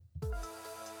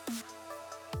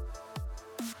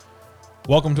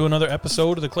Welcome to another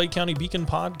episode of the Clay County Beacon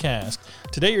Podcast.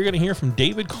 Today you're going to hear from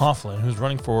David Coughlin, who's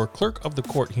running for Clerk of the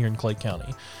Court here in Clay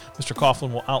County. Mr.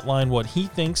 Coughlin will outline what he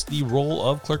thinks the role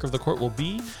of Clerk of the Court will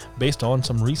be based on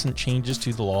some recent changes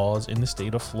to the laws in the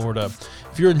state of Florida.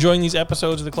 If you're enjoying these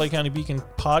episodes of the Clay County Beacon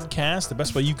Podcast, the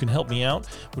best way you can help me out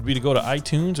would be to go to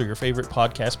iTunes or your favorite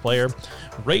podcast player,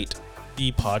 rate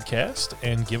the podcast,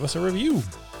 and give us a review.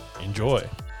 Enjoy.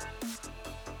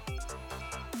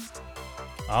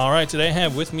 All right, today I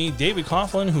have with me David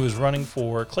Coughlin, who is running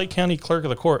for Clay County Clerk of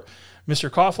the Court. Mr.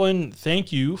 Coughlin,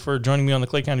 thank you for joining me on the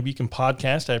Clay County Beacon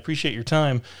Podcast. I appreciate your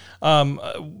time.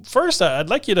 First, I'd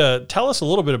like you to tell us a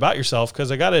little bit about yourself,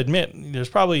 because I got to admit, there's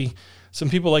probably some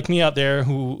people like me out there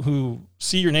who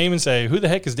see your name and say, who the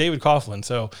heck is David Coughlin?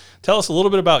 So tell us a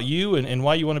little bit about you and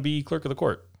why you want to be Clerk of the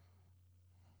Court.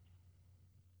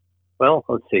 Well,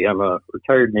 let's see. I'm a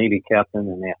retired Navy captain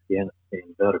and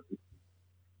Afghanistan veteran.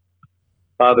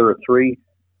 Father of three,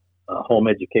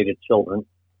 home-educated children,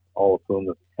 all of whom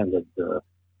have attended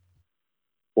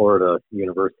Florida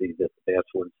universities at the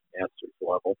bachelor's and master's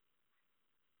level.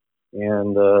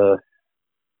 And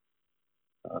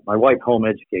my wife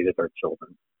home-educated our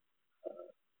children.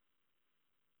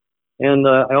 And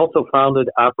I also founded,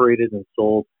 operated, and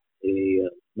sold a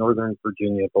Northern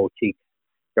Virginia boutique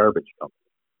garbage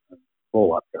company,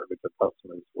 roll-off garbage. Our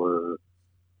customers were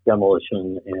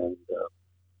demolition and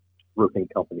roofing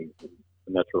companies in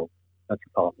the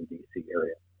metropolitan D.C.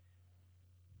 area.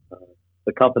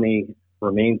 The company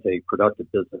remains a productive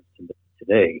business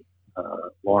today,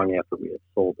 long after we have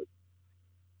sold it.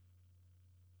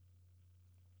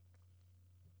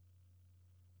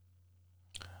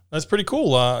 That's pretty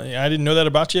cool. I didn't know that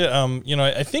about you.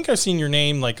 I think I've seen your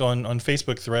name like on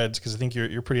Facebook threads, because I think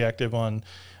you're pretty active on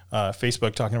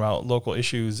Facebook talking about local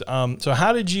issues. So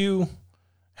how did you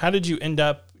end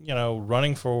up,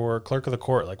 running for Clerk of the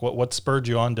Court? Like what spurred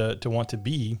you on to want to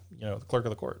be, the Clerk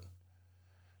of the Court?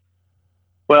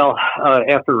 Well,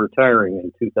 after retiring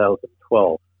in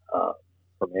 2012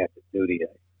 from active duty, I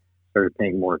started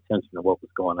paying more attention to what was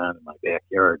going on in my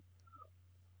backyard.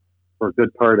 For a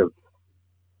good part of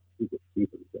 7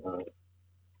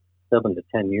 to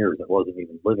 10 years, I wasn't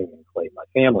even living in Clay. My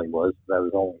family was, but I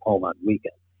was only home on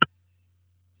weekends.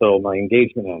 So my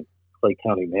engagement on Clay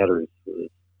County matters was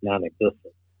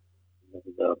non-existent. And,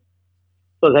 so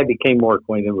as I became more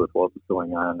acquainted with what was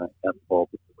going on, I got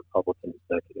involved with the Republican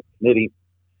Executive Committee.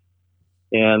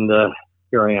 And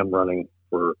here I am running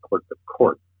for Clerk of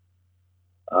Court.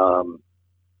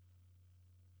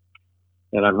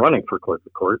 And I'm running for Clerk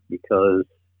of Court because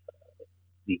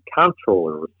the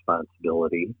comptroller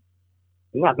responsibility,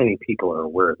 and not many people are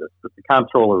aware of this, but the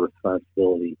comptroller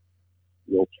responsibility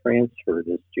will transfer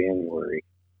this January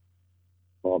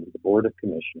from the Board of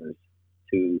Commissioners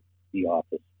to the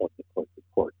office of the Clerk of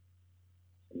Court.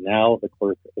 So now the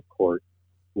Clerk of the Court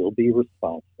will be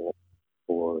responsible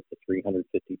for the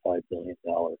 $355 billion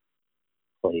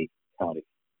Clay County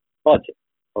budget,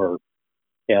 or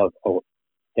have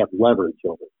leverage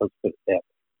over it. Let's put it that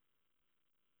way.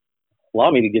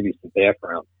 Allow me to give you some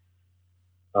background.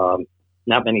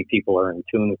 Not many people are in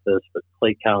tune with this, but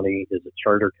Clay County is a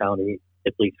charter county.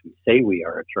 At least we say we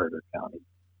are a charter county.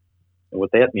 And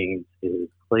what that means is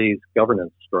Clay's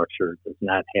governance structure does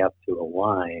not have to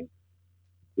align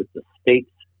with the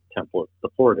state's template, the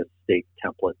Florida state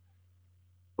template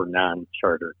for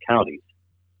non-charter counties.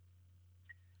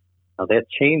 Now that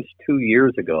changed 2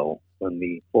 years ago when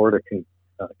the Florida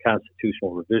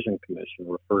Constitutional Revision Commission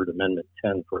referred Amendment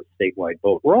 10 for a statewide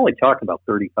vote. We're only talking about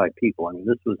 35 people. I mean,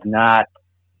 this was not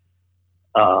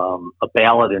a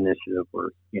ballot initiative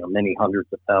where many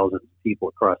hundreds of thousands of people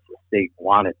across the state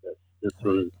wanted this. This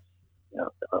was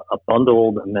a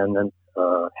bundled amendment,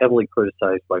 heavily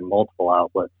criticized by multiple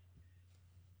outlets,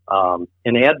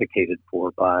 and advocated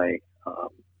for by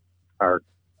our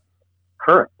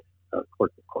current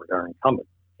Clerk of Court, our incumbent.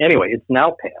 Anyway, it's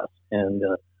now passed, and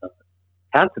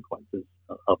consequences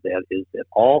of that is that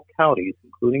all counties,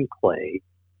 including Clay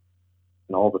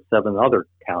and all the 7 other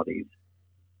counties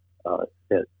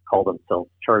that call themselves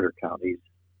charter counties,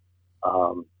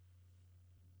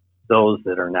 those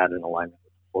that are not in alignment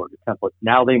with the Florida template,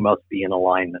 now they must be in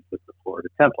alignment with the Florida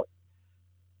template.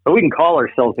 So we can call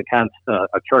ourselves a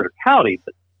charter county,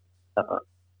 but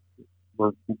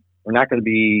we're not going to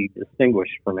be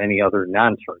distinguished from any other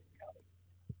non-charter county.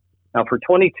 Now, for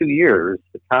 22 years,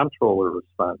 the comptroller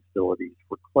responsibilities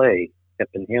for Clay have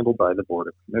been handled by the Board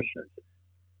of Commissioners.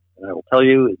 And I will tell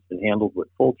you, it's been handled with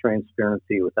full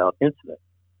transparency without incident.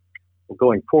 Well,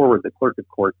 going forward, the Clerk of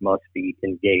Court must be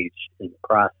engaged in the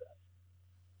process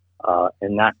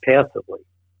and not passively.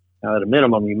 Now, at a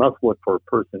minimum, you must look for a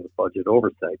person with budget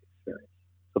oversight experience.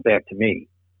 So back to me.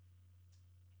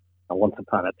 Now, once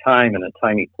upon a time, in a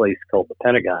tiny place called the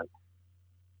Pentagon,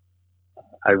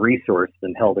 I resourced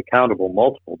and held accountable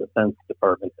multiple Defense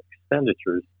Department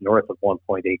expenditures north of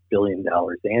 $1.8 billion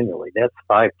annually. That's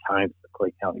 5 times the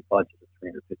Clay County budget of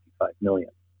 $355 million.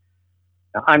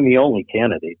 Now, I'm the only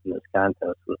candidate in this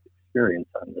contest with experience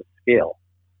on this scale.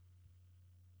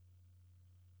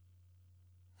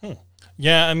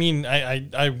 Yeah, I mean,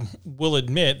 I will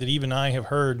admit that even I have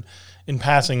heard in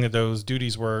passing that those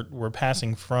duties were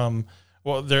passing from,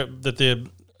 well, that the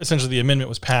essentially the amendment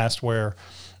was passed where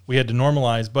we had to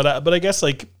normalize. But I guess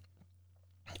like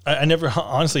I never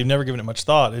honestly have never given it much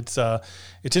thought. It's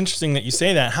interesting that you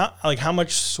say that. How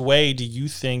much sway do you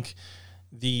think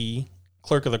the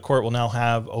clerk of the court will now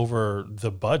have over the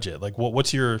budget? Like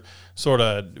what's your sort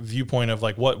of viewpoint of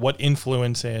like what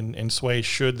influence and sway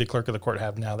should the clerk of the court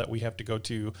have now that we have to go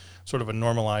to sort of a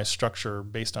normalized structure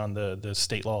based on the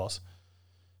state laws?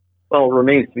 Well, it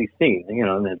remains to be seen,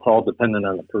 and it's all dependent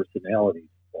on the personalities.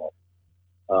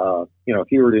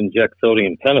 If you were to inject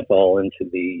sodium pentothal into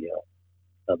the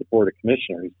Board of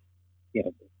Commissioners,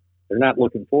 they're not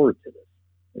looking forward to this.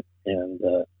 And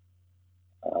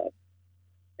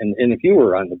if you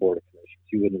were on the Board of Commissioners,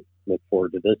 you wouldn't look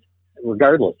forward to this,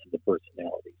 regardless of the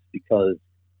personalities, because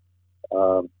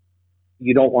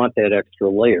you don't want that extra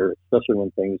layer, especially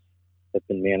when things have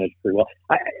been managed pretty well.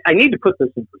 I need to put this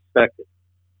in perspective.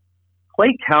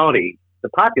 Clay County, the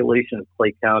population of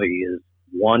Clay County is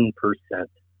 1%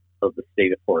 of the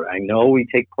state of Florida. I know we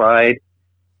take pride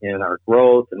in our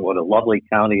growth and what a lovely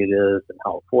county it is and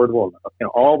how affordable and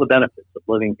all the benefits of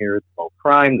living here, the low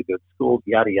crime, the good schools,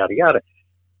 yada, yada, yada.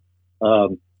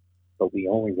 But we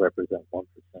only represent 1%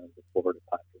 of the Florida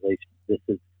population.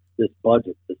 This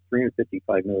budget, this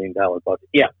 $355 million budget.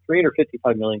 Yeah,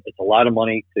 $355 million. It's a lot of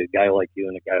money to a guy like you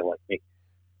and a guy like me,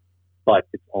 but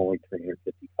it's only $355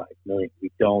 million.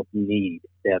 We don't need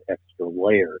that extra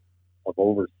layer of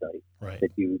oversight that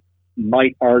you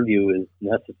might argue is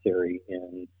necessary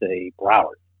in, say,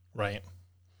 Broward. Right.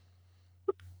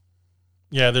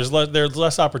 Yeah, there's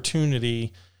less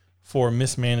opportunity for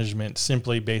mismanagement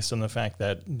simply based on the fact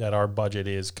that our budget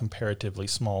is comparatively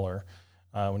smaller.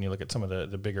 When you look at some of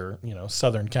the bigger,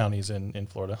 southern counties in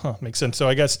Florida. Makes sense. So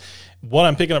I guess what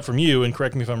I'm picking up from you, and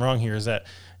correct me if I'm wrong here, is that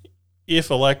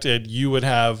if elected, you would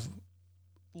have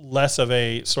less of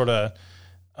a sort of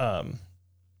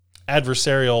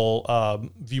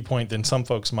adversarial viewpoint than some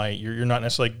folks might. You're not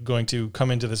necessarily going to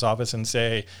come into this office and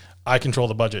say, I control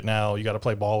the budget now, you got to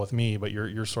play ball with me, but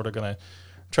you're sort of going to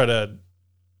try to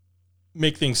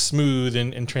make things smooth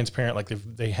and transparent like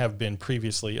they have been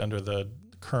previously under the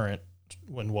current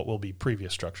and what will be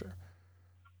previous structure.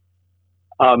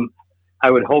 I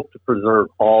would hope to preserve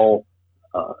all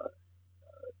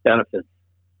benefits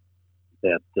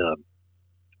that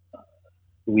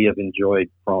we have enjoyed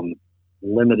from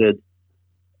limited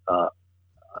or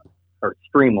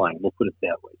streamlined, we'll put it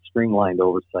that way, streamlined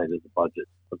oversight of the budget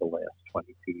for the last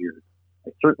 22 years.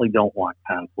 I certainly don't want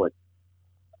conflict.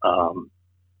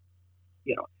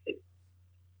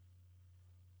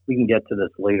 We can get to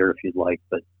this later if you'd like,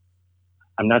 but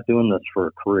I'm not doing this for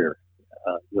a career.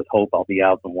 With hope, I'll be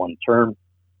out in one term.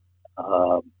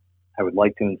 I would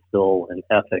like to instill an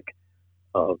ethic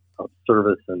of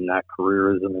service and not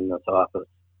careerism in this office.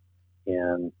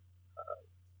 And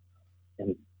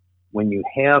when you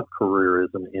have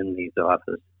careerism in these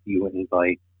offices, you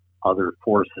invite other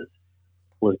forces,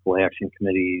 political action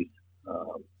committees,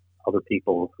 other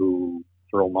people who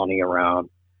throw money around,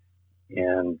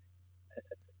 and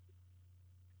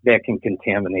that can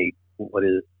contaminate what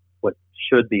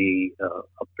should be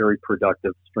a very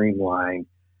productive, streamlined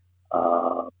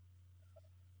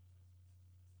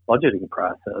budgeting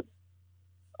process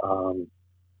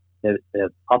that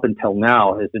up until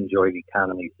now has enjoyed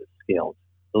economies of scale.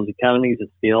 Those economies of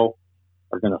scale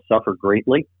are going to suffer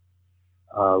greatly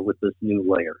with this new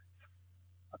layer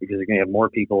because you're going to have more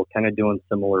people kind of doing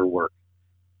similar work,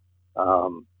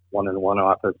 one in one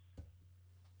office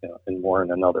and more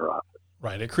in another office.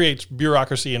 Right. It creates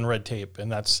bureaucracy and red tape,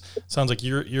 and sounds like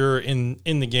you're in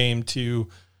the game to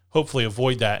hopefully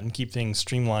avoid that and keep things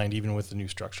streamlined even with the new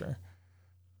structure.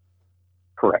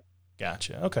 Correct.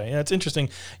 Gotcha. Okay. Yeah, it's interesting.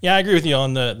 Yeah, I agree with you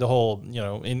on the whole,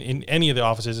 in any of the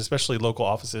offices, especially local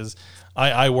offices,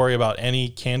 I worry about any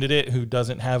candidate who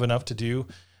doesn't have enough to do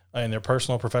in their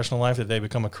personal, professional life that they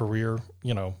become a career,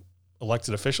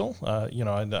 elected official.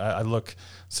 I look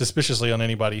suspiciously on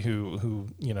anybody who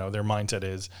their mindset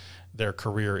is their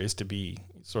career is to be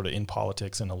sort of in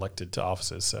politics and elected to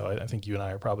offices. So I think you and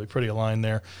I are probably pretty aligned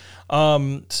there.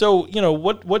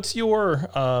 What's your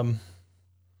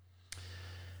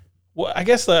well, I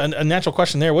guess a natural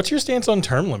question there. What's your stance on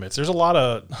term limits? There's a lot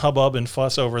of hubbub and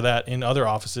fuss over that in other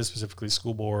offices, specifically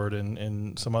school board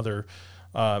and some other.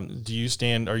 Are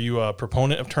you a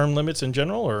proponent of term limits in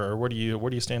general, or where do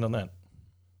you stand on that?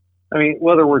 I mean,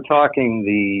 whether we're talking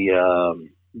the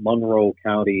Monroe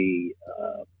County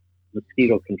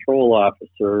mosquito control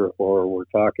officer or we're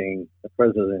talking the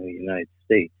President of the United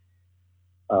States,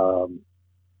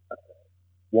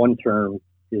 one term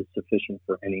is sufficient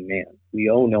for any man. We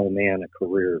owe no man a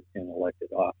career in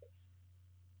elected office.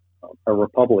 A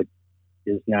republic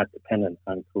is not dependent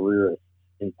on careerists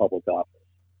in public office.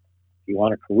 If you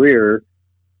want a career,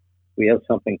 we have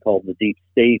something called the deep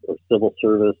state or civil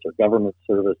service or government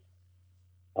service.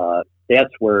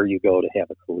 That's where you go to have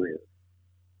a career.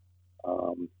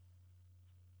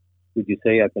 Would you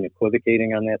say I've been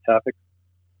equivocating on that topic?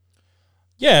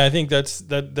 Yeah, I think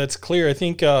that's clear. I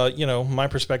think my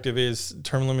perspective is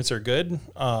term limits are good.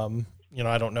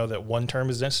 I don't know that one term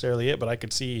is necessarily it, but I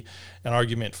could see an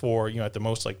argument for at the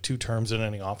most like 2 terms in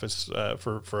any office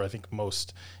for I think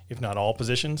most, if not all,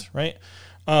 positions, right?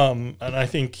 And I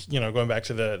think going back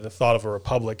to the thought of a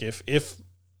republic, if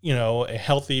a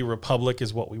healthy republic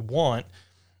is what we want,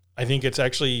 I think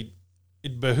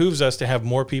it behooves us to have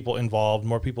more people involved,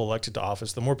 more people elected to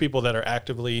office, the more people that are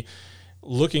actively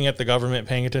looking at the government,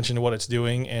 paying attention to what it's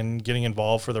doing and getting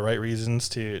involved for the right reasons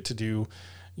to do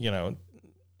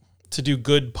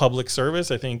good public service.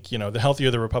 I think, the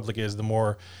healthier the republic is, the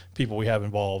more people we have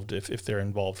involved if they're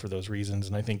involved for those reasons.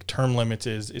 And I think term limits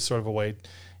is sort of a way,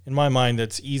 in my mind,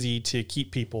 that's easy to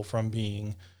keep people from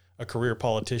being a career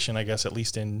politician, I guess, at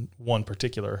least in one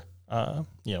particular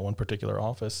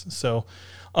office. So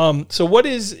what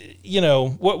is,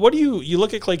 what do you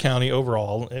look at Clay County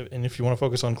overall, and if you want to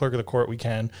focus on clerk of the court, we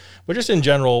can, but just in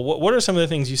general, what are some of the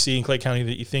things you see in Clay County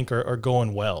that you think are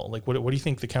going well? Like, what do you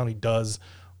think the county does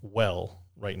well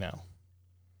right now?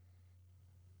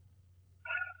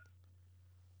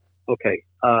 Okay.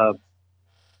 I'll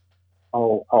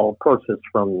approach this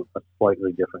from a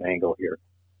slightly different angle here.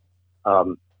 A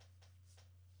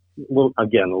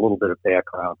little bit of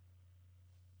background.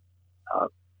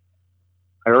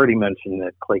 I already mentioned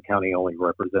that Clay County only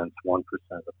represents 1%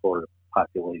 of the Florida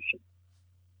population.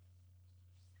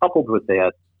 Coupled with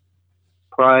that,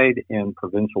 pride and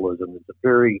provincialism is a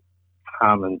very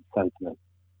common sentiment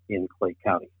in Clay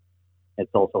County.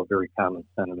 It's also a very common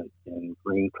sentiment in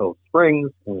Green Cove Springs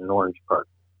and in Orange Park.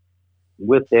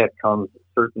 With that comes a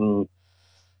certain,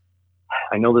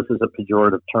 I know this is a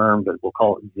pejorative term, but we'll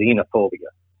call it xenophobia.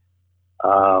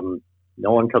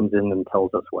 No one comes in and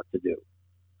tells us what to do.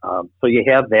 So you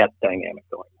have that dynamic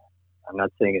going on. I'm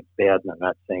not saying it's bad and I'm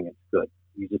not saying it's good.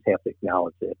 You just have to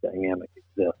acknowledge that dynamic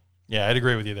exists. Yeah, I'd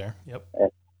agree with you there. Yep.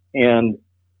 And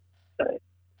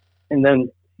then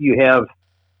you have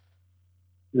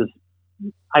this,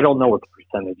 I don't know what the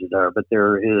percentages are, but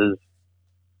there is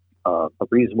a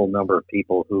reasonable number of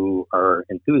people who are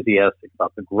enthusiastic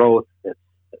about the growth that's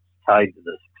tied to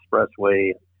this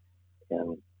expressway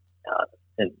and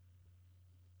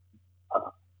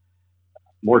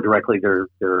more directly,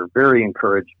 they're very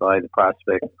encouraged by the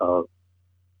prospect of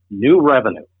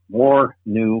more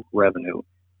new revenue,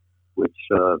 which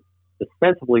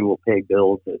ostensibly will pay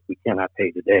bills that we cannot pay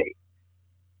today.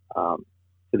 To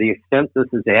the extent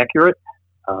this is accurate,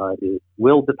 it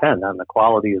will depend on the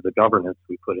quality of the governance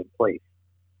we put in place.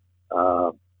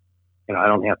 I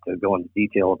don't have to go into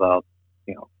detail about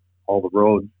all the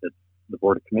roads that the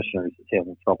Board of Commissioners is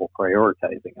having trouble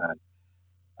prioritizing on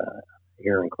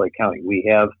here in Clay County. We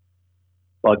have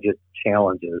budget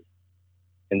challenges,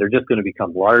 and they're just going to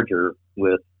become larger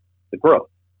with the growth.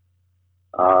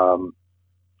 So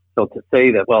to say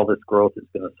that, this growth is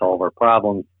going to solve our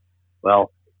problems,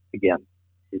 again,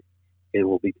 it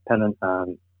will be dependent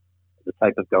on the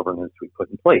type of governance we put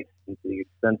in place. And to the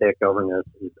extent that governance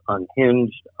is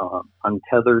unhinged,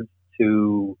 untethered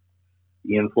to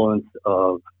the influence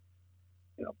of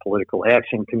political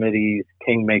action committees,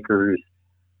 kingmakers,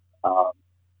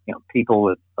 people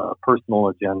with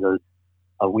personal agendas,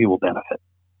 we will benefit.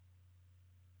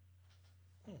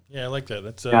 Yeah, I like that.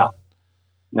 That's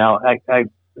now I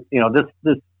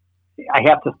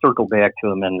have to circle back to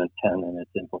Amendment 10 and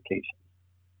its implications.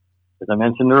 As I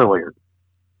mentioned earlier,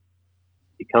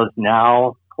 because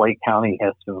now Clay County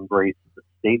has to embrace the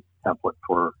state template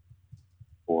for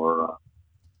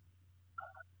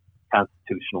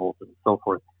constitutionals and so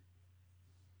forth,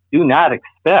 do not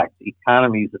expect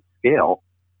economies of scale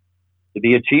to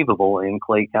be achievable in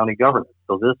Clay County government.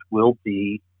 So this will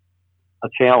be a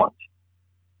challenge.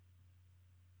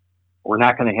 We're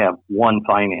not going to have one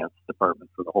finance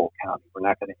department for the whole county. We're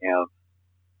not going to have,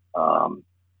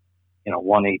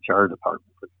 one HR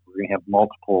department. We're going to have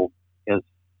multiple, as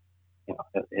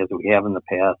we have in the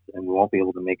past, and we won't be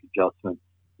able to make adjustments.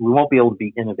 We won't be able to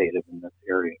be innovative in this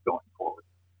area going forward.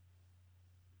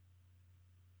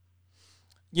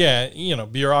 Yeah,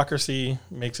 bureaucracy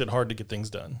makes it hard to get things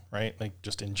done, right? Like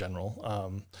just in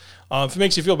general. If it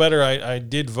makes you feel better, I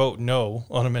did vote no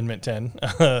on Amendment 10.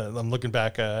 I'm looking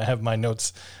back. I have my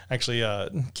notes, actually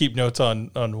keep notes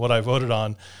on what I voted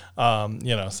on.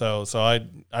 So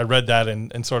I read that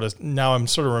and sort of, now I'm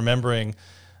sort of remembering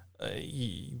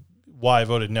why I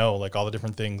voted no, like all the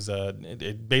different things.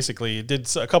 It basically did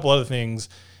a couple other things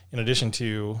in addition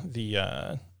to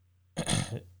the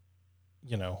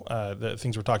the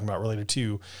things we're talking about related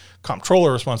to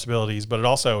comptroller responsibilities, but it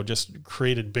also just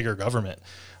created bigger government.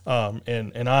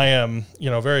 And I am,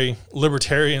 very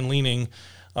libertarian leaning,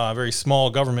 very small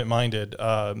government minded,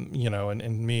 and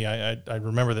me, I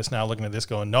remember this now looking at this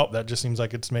going, nope, that just seems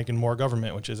like it's making more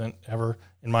government, which isn't ever,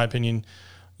 in my opinion,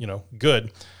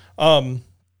 good.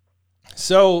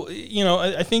 So,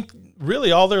 I think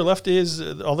really all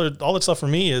that's left for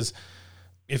me is,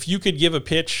 if you could give a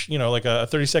pitch, like a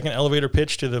 30-second elevator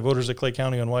pitch to the voters of Clay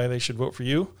County on why they should vote for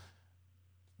you,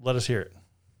 let us hear it.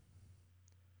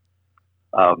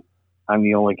 I'm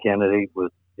the only candidate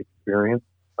with experience,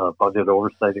 budget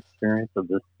oversight experience of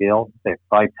this scale. In fact,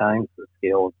 5 times the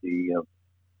scale of the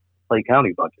Clay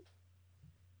County budget.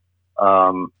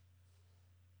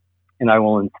 And I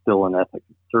will instill an ethic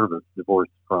of service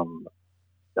divorced from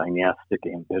dynastic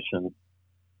ambition,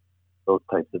 those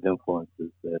types of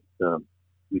influences that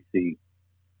we see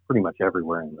pretty much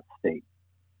everywhere in the state.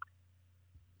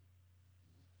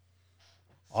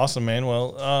 Awesome, man.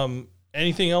 Well,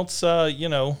 anything else, that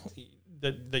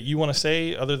you want to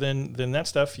say other than that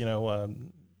stuff?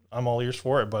 I'm all ears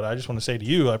for it, but I just want to say to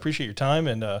you, I appreciate your time,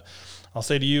 and I'll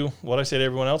say to you what I say to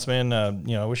everyone else, man.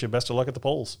 I wish you best of luck at the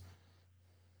polls.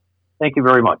 Thank you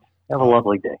very much. Have a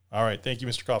lovely day. All right. Thank you,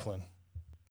 Mr. Coughlin.